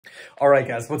All right,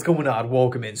 guys, what's going on?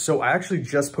 Welcome in. So I actually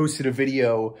just posted a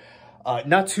video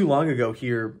not too long ago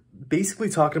here, basically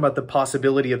talking about the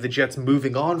possibility of the Jets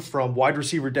moving on from wide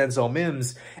receiver Denzel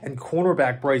Mims and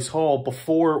cornerback Bryce Hall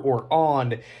before or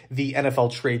on the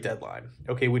NFL trade deadline,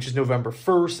 okay, which is November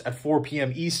 1st at 4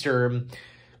 p.m. Eastern.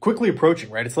 Quickly approaching,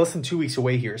 right? It's less than 2 weeks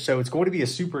away here. So it's going to be a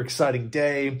super exciting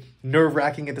day,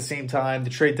 nerve-wracking at the same time.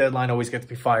 The trade deadline always gets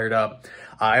me fired up.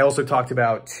 I also talked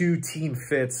about 2 team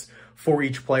fits for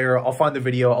each player. I'll find the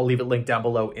video. I'll leave it linked down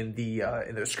below in the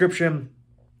description.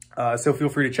 So feel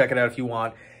free to check it out if you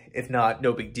want. If not,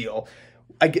 no big deal.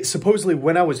 Supposedly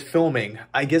when I was filming,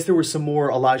 I guess there was some more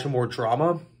Elijah Moore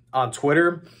drama on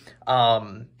Twitter.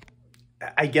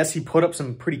 I guess he put up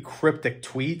some pretty cryptic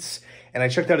tweets, and I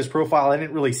checked out his profile. I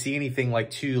didn't really see anything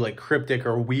too cryptic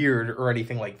or weird or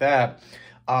anything like that.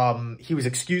 He was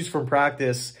excused from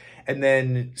practice, and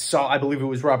then I believe it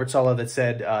was Robert Saleh that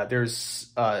said there's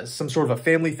some sort of a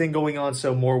family thing going on,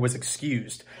 so Moore was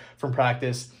excused from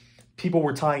practice. People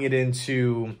were tying it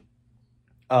into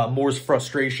Moore's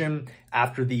frustration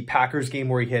after the Packers game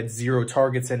where he had 0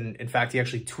 targets. And in fact, he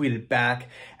actually tweeted back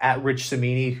at Rich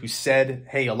Cimini, who said,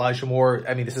 hey, Elijah Moore,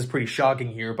 I mean, this is pretty shocking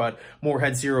here, but Moore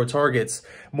had 0 targets.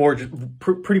 Moore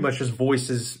pretty much just voiced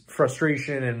his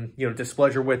frustration and,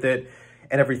 displeasure with it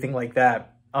and everything like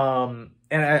that. And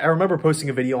I remember posting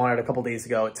a video on it a couple days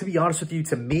ago. To be honest with you,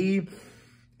 to me,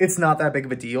 it's not that big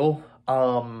of a deal.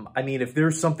 I mean, if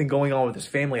there's something going on with his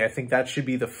family, I think that should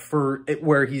be the first,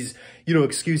 where he's,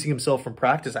 excusing himself from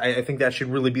practice. I think that should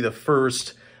really be the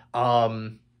first,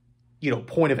 point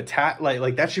of attack.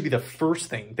 Like that should be the first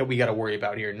thing that we got to worry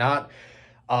about here. Not,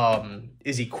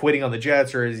 is he quitting on the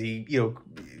Jets, or is he,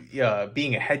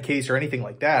 being a head case or anything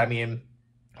like that? I mean,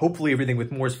 hopefully everything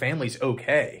with Moore's family is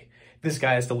okay. This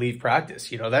guy has to leave practice.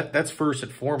 That's first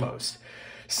and foremost.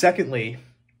 Secondly,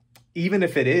 even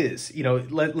if it is,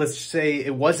 let's say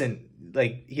it wasn't,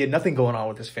 he had nothing going on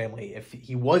with his family. If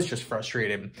he was just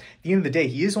frustrated, at the end of the day,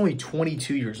 he is only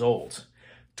 22 years old.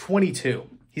 22.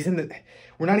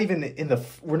 We're not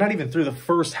even through the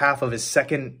first half of his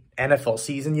second NFL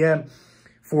season yet.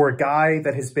 For a guy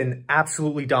that has been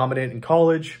absolutely dominant in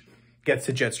college, gets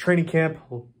to Jets training camp,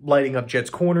 lighting up Jets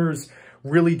corners,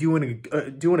 really doing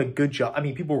a good job. I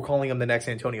mean, people were calling him the next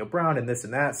Antonio Brown and this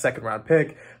and that, 2nd round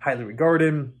pick, highly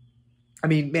regarded. I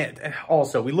mean, man,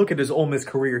 also, we look at his Ole Miss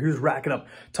career. He was racking up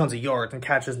tons of yards and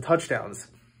catches and touchdowns.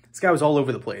 This guy was all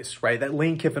over the place, right? That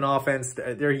Lane Kiffin offense,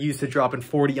 they're used to dropping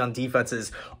 40 on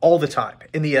defenses all the time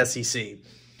in the SEC.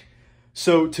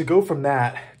 So to go from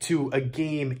that to a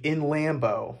game in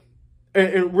Lambeau,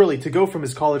 and really to go from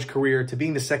his college career to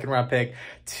being the 2nd round pick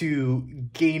to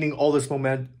gaining all this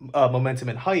momentum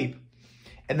and hype,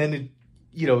 and then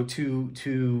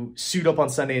to suit up on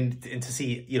Sunday and to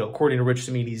see, according to Rich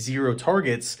Cimini, 0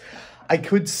 targets, I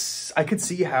could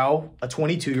see how a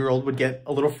 22-year-old would get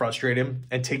a little frustrated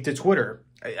and take to Twitter.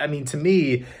 I mean, to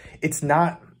me, it's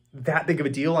not that big of a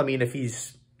deal. I mean, if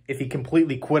he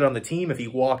completely quit on the team, if he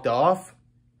walked off,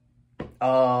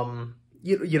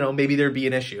 maybe there'd be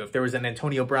an issue. If there was an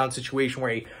Antonio Brown situation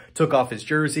where he took off his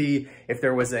jersey, if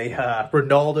there was a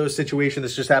Ronaldo situation,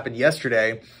 this just happened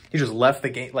yesterday, he just left the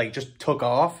game, just took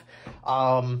off,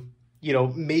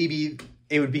 maybe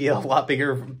it would be a lot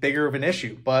bigger of an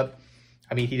issue. But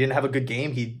I mean, he didn't have a good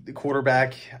game. The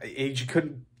quarterback, he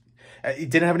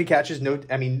didn't have any catches,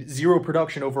 0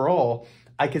 production overall.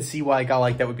 I could see why a guy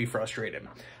like that would be frustrated.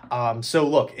 So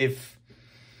look, if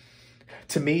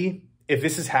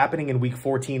this is happening in week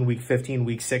 14, week 15,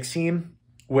 week 16,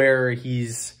 where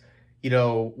he's,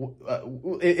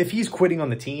 if he's quitting on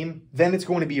the team, then it's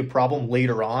going to be a problem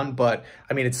later on. But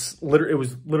I mean, it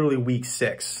was literally week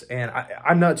 6, and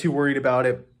I'm not too worried about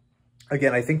it.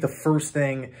 Again, I think the first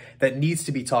thing that needs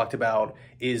to be talked about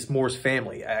is Moore's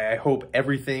family. I hope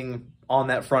everything on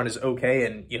that front is okay,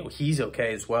 and, he's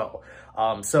okay as well.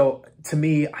 So to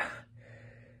me,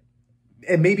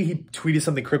 and maybe he tweeted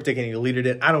something cryptic and he deleted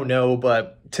it. I don't know.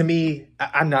 But to me,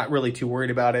 I'm not really too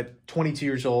worried about it. 22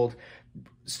 years old,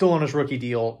 still on his rookie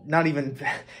deal, not even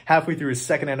halfway through his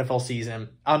 2nd NFL season.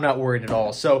 I'm not worried at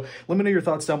all. So let me know your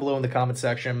thoughts down below in the comment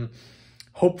section.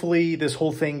 Hopefully this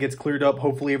whole thing gets cleared up.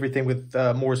 Hopefully everything with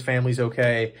Moore's family's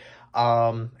okay.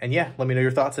 And yeah, let me know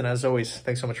your thoughts. And as always,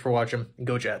 thanks so much for watching.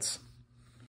 Go Jets.